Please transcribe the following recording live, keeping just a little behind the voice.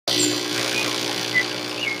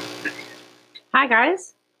Hi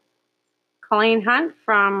guys, Colleen Hunt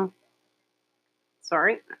from,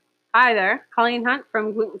 sorry, hi there, Colleen Hunt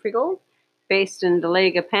from Gluten Free Gold, based in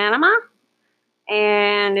Dolega, Panama,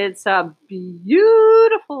 and it's a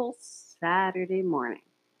beautiful Saturday morning.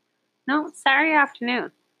 No, Saturday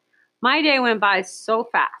afternoon. My day went by so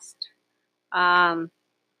fast. Um,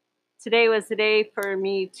 Today was the day for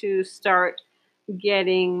me to start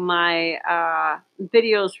getting my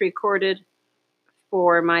videos recorded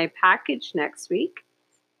for my package next week.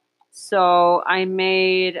 So I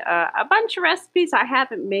made a bunch of recipes I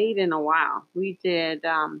haven't made in a while. We did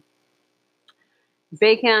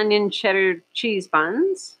bacon, onion, cheddar cheese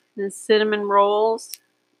buns, and cinnamon rolls,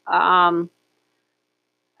 um,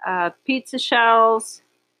 pizza shells,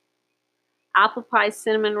 apple pie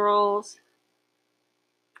cinnamon rolls.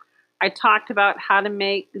 I talked about how to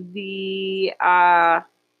make the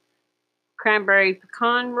cranberry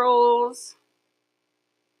pecan rolls.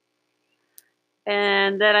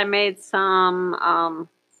 And then I made some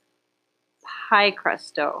pie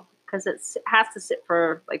crust dough because it has to sit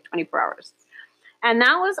for like 24 hours. And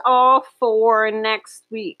that was all for next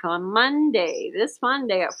week on Monday. This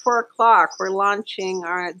Monday at 4 o'clock, we're launching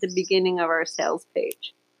the beginning of our sales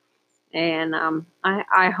page. And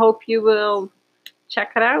I hope you will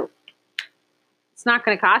check it out. It's not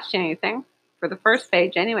going to cost you anything for the first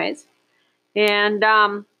page anyways. And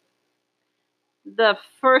the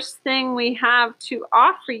first thing we have to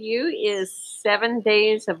offer you is 7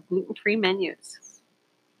 days of gluten-free menus.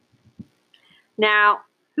 Now,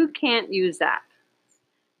 who can't use that?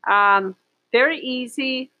 Very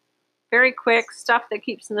easy, very quick, stuff that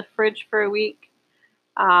keeps in the fridge for a week.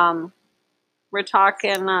 We're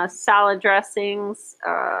talking salad dressings,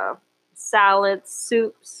 salads,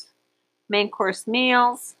 soups, main course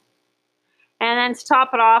meals. And then to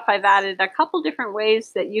top it off, I've added a couple different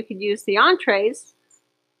ways that you could use the entrees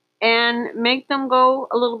and make them go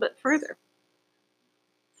a little bit further.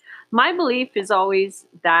 My belief is always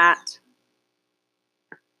that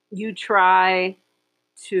you try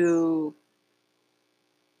to,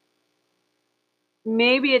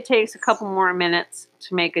 maybe it takes a couple more minutes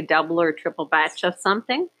to make a double or triple batch of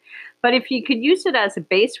something. But if you could use it as a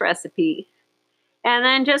base recipe and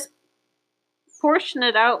then just portion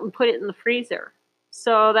it out and put it in the freezer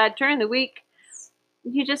so that during the week,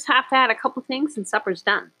 you just have to add a couple things and supper's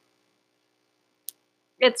done.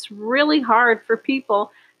 It's really hard for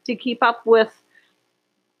people to keep up with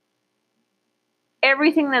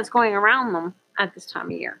everything that's going around them at this time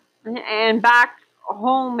of year. And back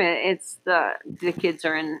home, it's the kids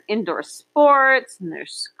are in indoor sports, and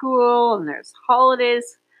there's school, and there's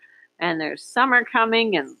holidays, and there's summer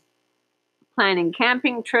coming, and planning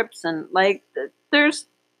camping trips, and like there's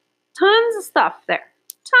tons of stuff there,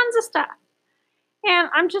 tons of stuff. And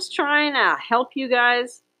I'm just trying to help you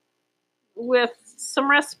guys with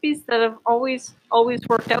some recipes that have always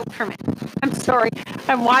worked out for me. I'm sorry,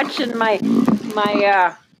 I'm watching my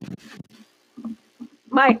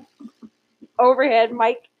overhead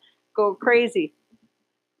mic go crazy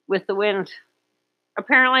with the wind.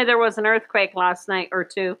 Apparently there was an earthquake last night or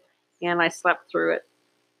two, and I slept through it.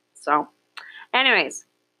 So, anyways,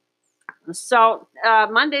 so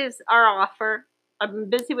Mondays are offer. I've been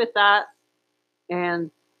busy with that,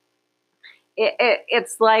 and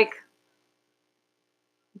it's like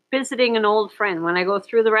visiting an old friend. When I go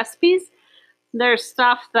through the recipes, there's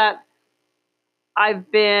stuff that I've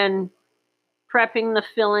been prepping the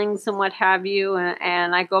fillings and what have you,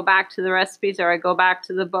 and I go back to the recipes, or I go back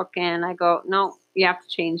to the book and I go, no, you have to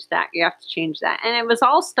change that, you have to change that. And it was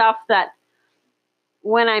all stuff that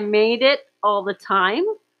when I made it all the time,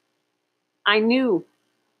 I knew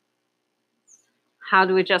how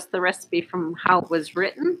to adjust the recipe from how it was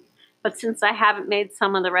written. But since I haven't made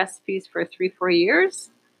some of the recipes for 3-4 years,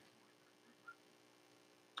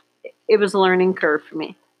 it was a learning curve for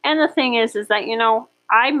me. And the thing is that, you know,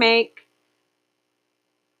 I've made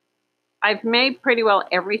pretty well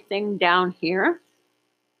everything down here,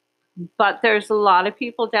 but there's a lot of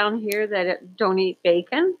people down here that don't eat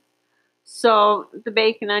bacon. So the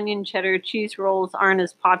bacon, onion, cheddar, cheese rolls aren't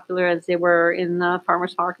as popular as they were in the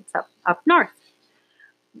farmers markets up north.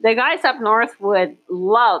 The guys up north would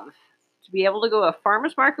love to be able to go to a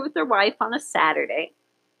farmer's market with their wife on a Saturday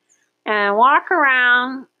and walk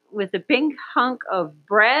around with a big hunk of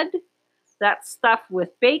bread that's stuffed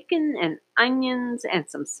with bacon and onions and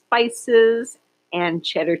some spices and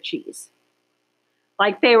cheddar cheese.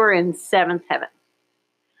 Like they were in seventh heaven.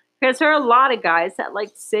 Because there are a lot of guys that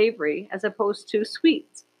like savory as opposed to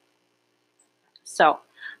sweets. So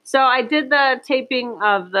I did the taping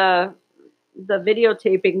of the video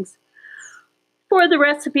tapings for the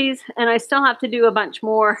recipes, and I still have to do a bunch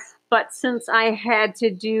more. But since I had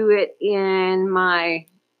to do it in my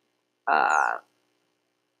uh,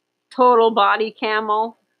 total body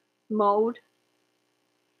camo mode,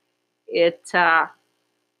 it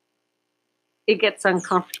it gets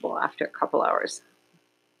uncomfortable after a couple hours.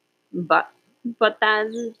 But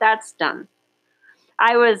that's done.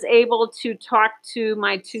 I was able to talk to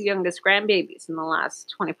my two youngest grandbabies in the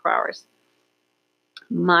last 24 hours.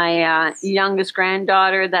 My youngest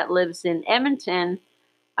granddaughter that lives in Edmonton,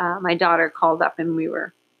 my daughter called up and we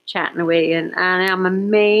were chatting away, and I'm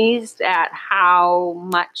amazed at how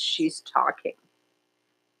much she's talking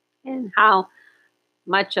and how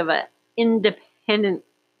much of a independent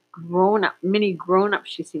mini grown up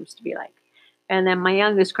she seems to be like. And then my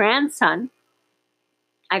youngest grandson,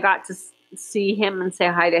 I got to see him and say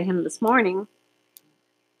hi to him this morning,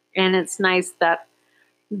 and it's nice that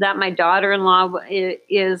my daughter-in-law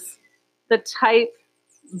is the type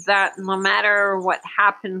that no matter what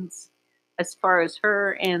happens as far as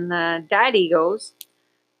her and the daddy goes,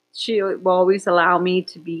 she will always allow me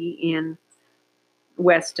to be in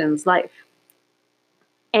Weston's life.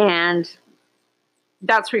 And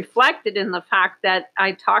that's reflected in the fact that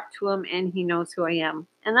I talk to him and he knows who I am.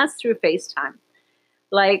 And that's through FaceTime.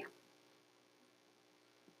 Like,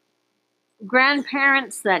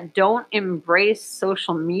 grandparents that don't embrace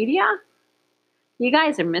social media, you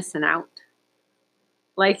guys are missing out.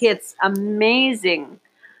 Like, it's amazing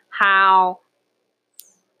how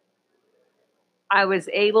I was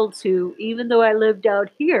able to, even though I lived out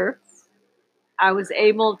here, I was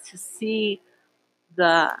able to see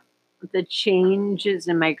the changes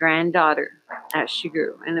in my granddaughter as she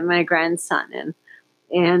grew, and in my grandson,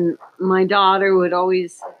 and my daughter would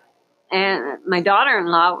always, and my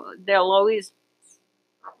daughter-in-law, they'll always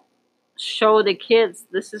show the kids,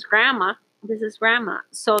 this is grandma,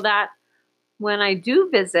 so that when I do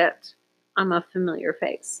visit, I'm a familiar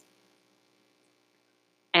face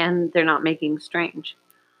and they're not making strange.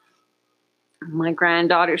 My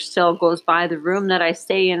granddaughter still goes by the room that I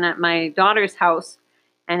stay in at my daughter's house,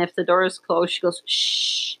 and if the door is closed, she goes,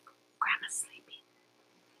 shh, grandma's sleeping.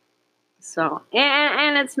 So,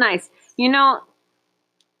 and it's nice. You know,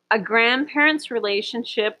 a grandparent's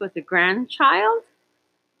relationship with a grandchild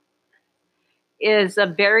is a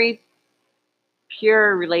very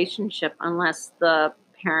pure relationship unless the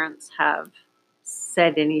parents have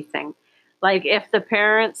said anything. Like, if the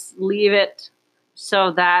parents leave it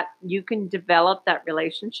so that you can develop that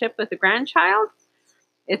relationship with a grandchild,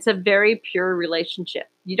 it's a very pure relationship.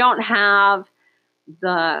 You don't have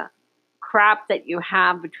the crap that you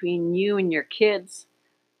have between you and your kids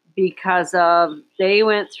because of they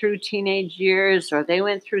went through teenage years or they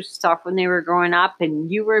went through stuff when they were growing up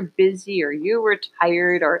and you were busy or you were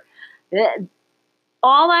tired, or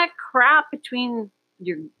all that crap between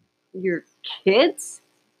your kids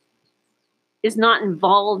is not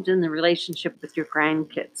involved in the relationship with your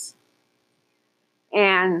grandkids.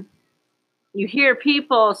 And you hear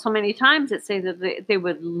people so many times that say that they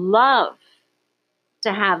would love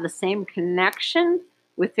to have the same connection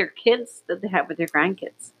with their kids that they have with their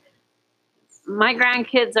grandkids. My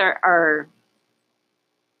grandkids are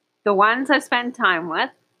the ones I spend time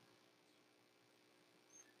with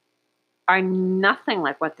are nothing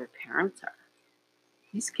like what their parents are.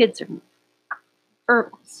 These kids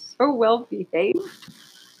are so well behaved.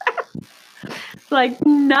 Like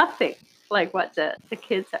nothing like what the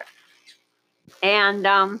kids are.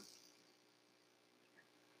 And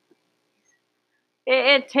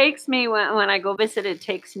it takes me, when I go visit, it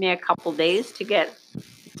takes me a couple days to get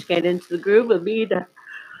into the groove of being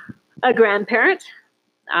a grandparent.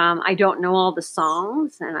 I don't know all the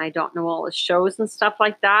songs and I don't know all the shows and stuff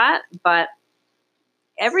like that, but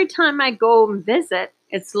every time I go and visit,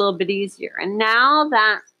 it's a little bit easier. And now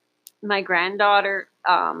that my granddaughter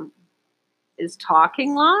is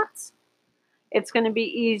talking lots, it's going to be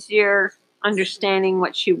easier understanding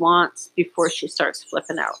what she wants before she starts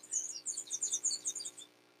flipping out.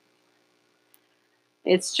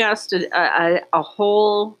 It's just a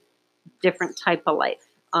whole different type of life.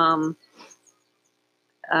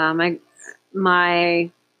 My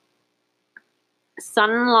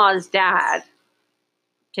son-in-law's dad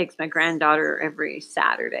takes my granddaughter every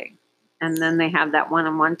Saturday, and then they have that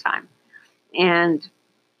one-on-one time, and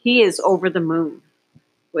he is over the moon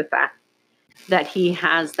with that he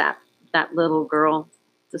has that little girl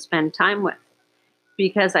to spend time with,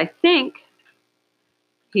 because I think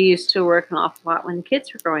he used to work an awful lot when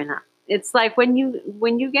kids were growing up. It's like when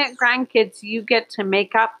you get grandkids, you get to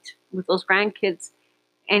make up with those grandkids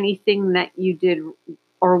anything that you did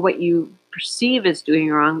or what you perceive as doing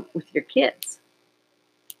wrong with your kids.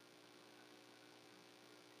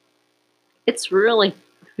 It's really,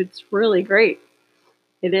 it's really great.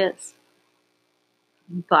 It is.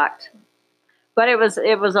 But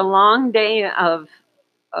it was a long day of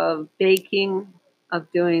baking,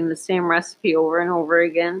 of doing the same recipe over and over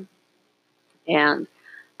again, and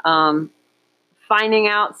um, finding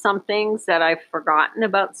out some things that I've forgotten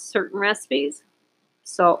about certain recipes.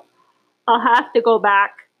 So I'll have to go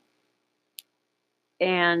back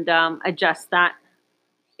and adjust that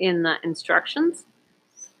in the instructions.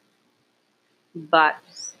 But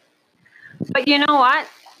you know what?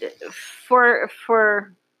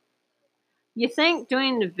 For you think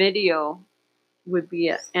doing the video would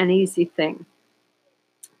be an easy thing.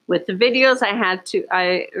 With the videos,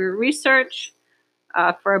 I research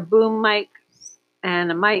for a boom mic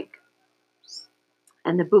and a mic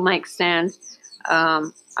and the boom mic stand. I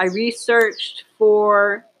researched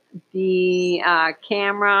for the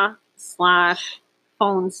camera slash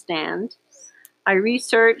phone stand. I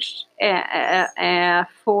researched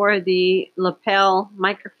for the lapel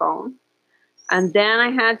microphone. And then I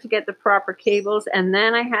had to get the proper cables, and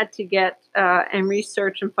then I had to get and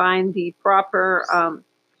research and find the proper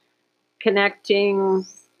connecting,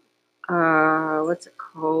 what's it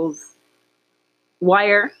called,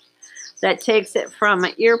 wire that takes it from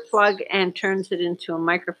an earplug and turns it into a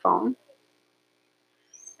microphone.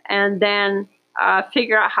 And then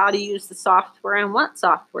figure out how to use the software and what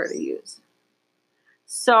software to use.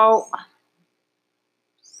 So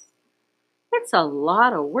it's a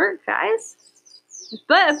lot of work, guys.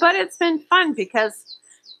 But it's been fun because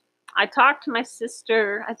I talked to my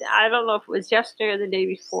sister. I don't know if it was yesterday or the day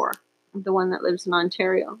before, the one that lives in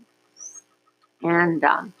Ontario. And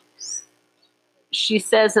she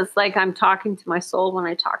says it's like I'm talking to my soul when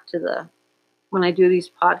I do these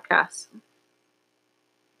podcasts.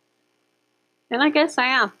 And I guess I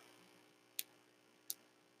am.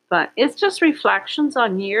 But it's just reflections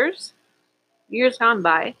on years gone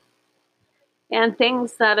by, and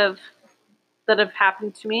things that have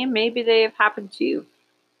happened to me, and maybe they have happened to you.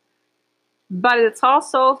 But it's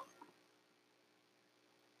also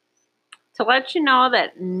to let you know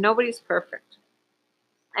that nobody's perfect.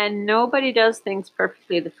 And nobody does things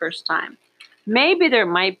perfectly the first time. Maybe there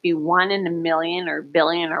might be 1 in a million or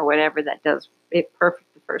billion or whatever that does it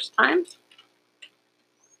perfect the first time.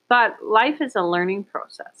 But life is a learning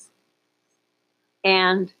process.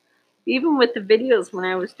 And even with the videos when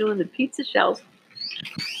I was doing the pizza shells,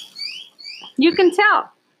 you can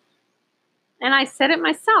tell. And I said it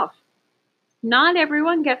myself. Not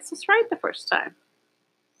everyone gets this right the first time.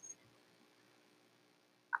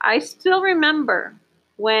 I still remember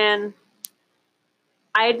when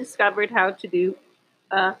I discovered how to do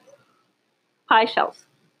pie shells.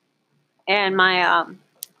 And my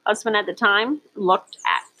husband at the time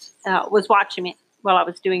was watching me while I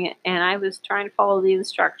was doing it. And I was trying to follow the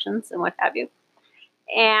instructions and what have you.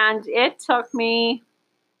 And it took me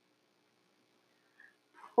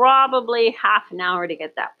probably half an hour to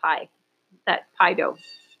get that pie dough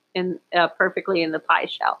perfectly in the pie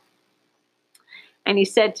shell. And he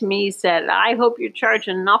said to me, I hope you're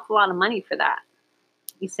charging an awful lot of money for that.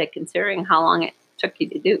 He said, considering how long it took you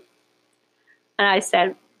to do. And I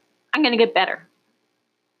said, I'm going to get better.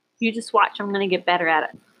 You just watch, I'm going to get better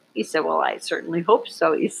at it. He said, well, I certainly hope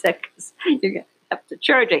so. He said, because you're going to have to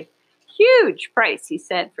charge a huge price, he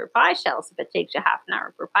said, for pie shells if it takes you half an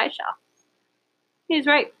hour for a pie shell. He's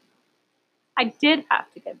right. I did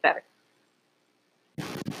have to get better.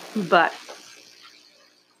 But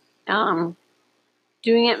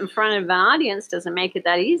doing it in front of an audience doesn't make it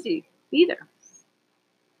that easy either.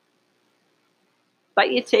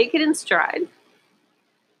 But you take it in stride.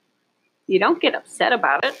 You don't get upset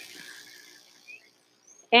about it.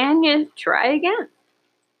 And you try again.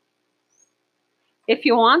 If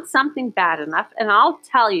you want something bad enough, and I'll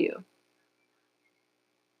tell you,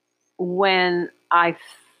 when I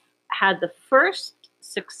had the first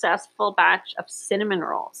successful batch of cinnamon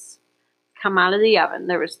rolls come out of the oven,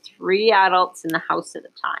 there was 3 adults in the house at the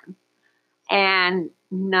time. And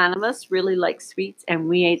none of us really liked sweets, and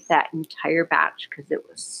we ate that entire batch because it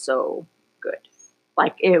was so good.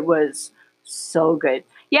 Like, it was so good.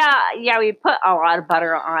 Yeah, we put a lot of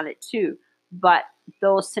butter on it too, but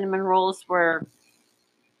those cinnamon rolls were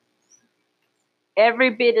every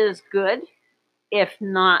bit as good, if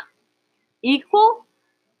not equal,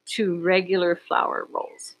 to regular flour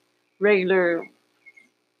rolls. Regular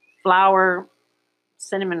flour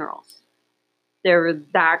cinnamon rolls. They were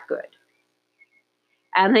that good.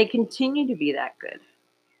 And they continue to be that good.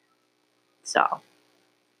 So,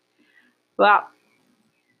 well,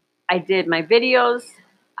 I did my videos,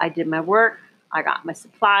 I did my work, I got my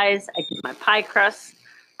supplies, I did my pie crust,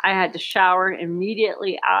 I had to shower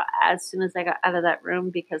immediately as soon as I got out of that room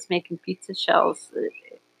because making pizza shells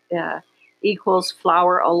equals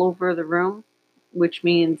flour all over the room, which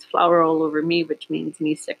means flour all over me, which means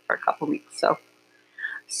me sick for a couple weeks.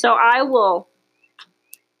 So I will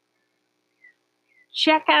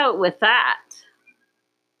check out with that.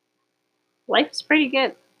 Life's pretty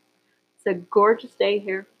good. It's a gorgeous day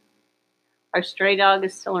here. Our stray dog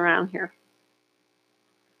is still around here,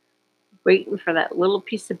 waiting for that little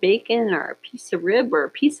piece of bacon or a piece of rib or a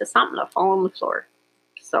piece of something to fall on the floor.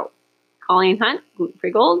 So, Colleen Hunt, Gluten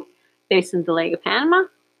Free Gold, based in the Lake of Panama.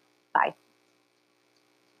 Bye.